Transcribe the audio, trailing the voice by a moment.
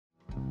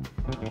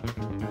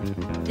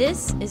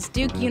This is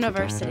Duke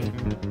University.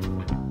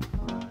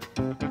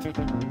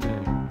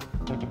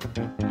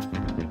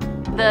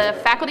 The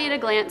Faculty at a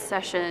Glance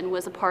session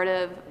was a part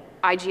of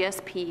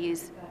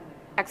IGSP's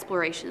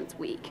Explorations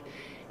Week,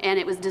 and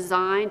it was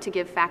designed to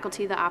give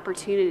faculty the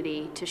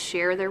opportunity to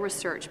share their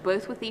research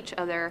both with each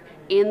other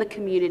and the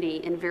community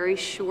in very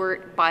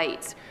short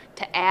bites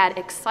to add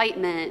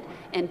excitement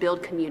and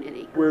build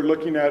community. We're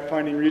looking at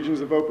finding regions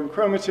of open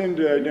chromatin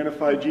to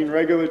identify gene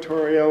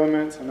regulatory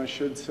elements, and I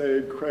should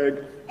say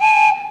Craig,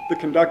 the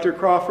conductor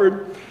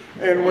Crawford.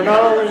 And we're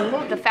not only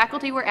looking... The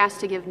faculty were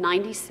asked to give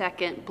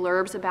 90-second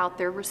blurbs about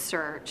their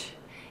research,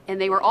 and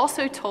they were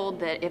also told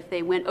that if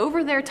they went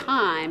over their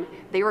time,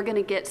 they were going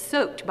to get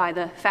soaked by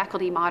the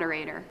faculty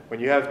moderator. When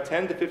you have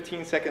 10 to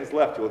 15 seconds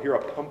left, you'll hear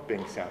a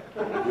pumping sound.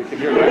 We can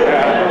hear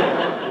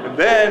that. And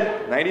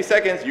then, 90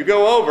 seconds, you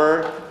go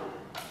over.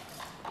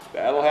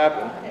 That'll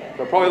happen,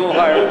 but probably a little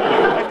higher.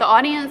 The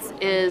audience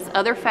is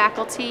other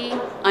faculty,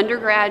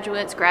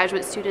 undergraduates,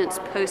 graduate students,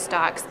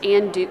 postdocs,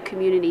 and Duke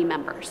community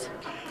members.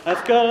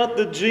 I've got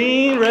the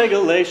gene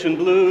regulation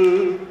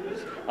blues.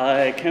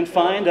 I can't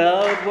find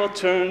out what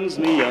turns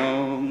me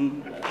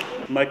on.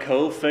 My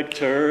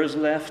cofactors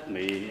left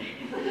me.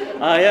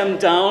 I am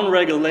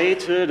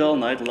down-regulated all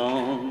night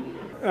long.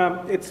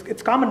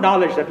 It's common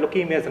knowledge that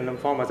leukemias and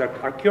lymphomas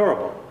are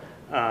curable.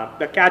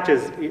 The catch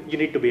is you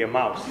need to be a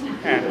mouse.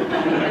 And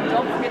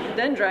don't forget the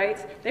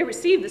dendrites. They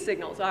receive the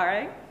signals, all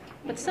right?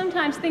 But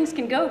sometimes things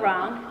can go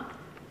wrong.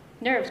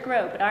 Nerves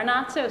grow, but are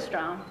not so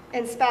strong.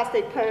 In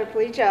spastic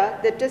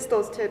paraplegia, the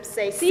distal tips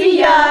say, "See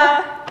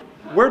ya!"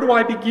 Where do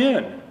I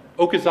begin?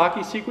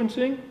 Okazaki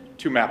sequencing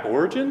to map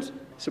origins?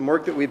 Some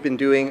work that we've been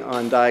doing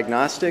on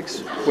diagnostics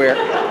where...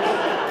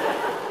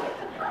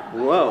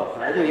 Whoa,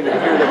 I didn't even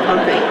hear the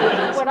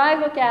pumping. What I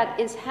look at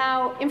is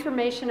how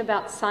information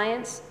about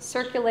science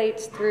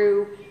circulates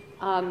through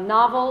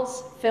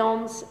novels,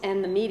 films,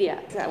 and the media.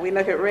 We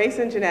look at race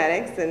and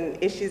genetics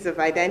and issues of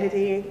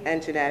identity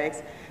and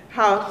genetics,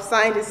 how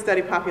scientists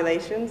study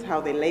populations, how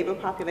they label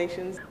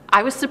populations.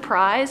 I was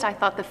surprised. I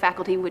thought the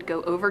faculty would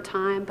go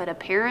overtime, but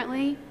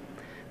apparently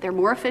they're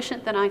more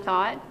efficient than I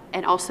thought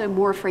and also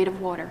more afraid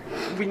of water.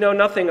 We know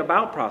nothing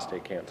about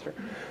prostate cancer.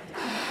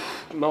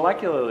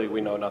 Molecularly,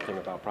 we know nothing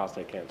about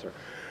prostate cancer.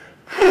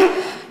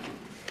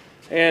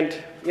 And,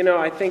 you know,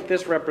 I think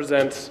this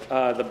represents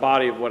the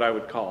body of what I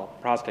would call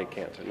prostate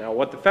cancer. Now,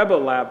 what the Febbo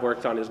lab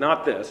works on is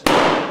not this,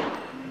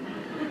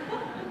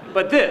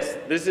 but this.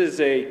 This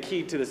is a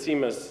key to the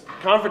CMAS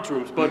conference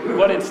rooms, but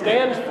what it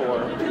stands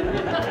for...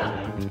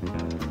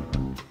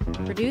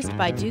 Produced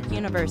by Duke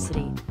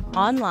University,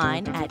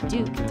 online at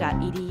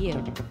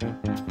duke.edu.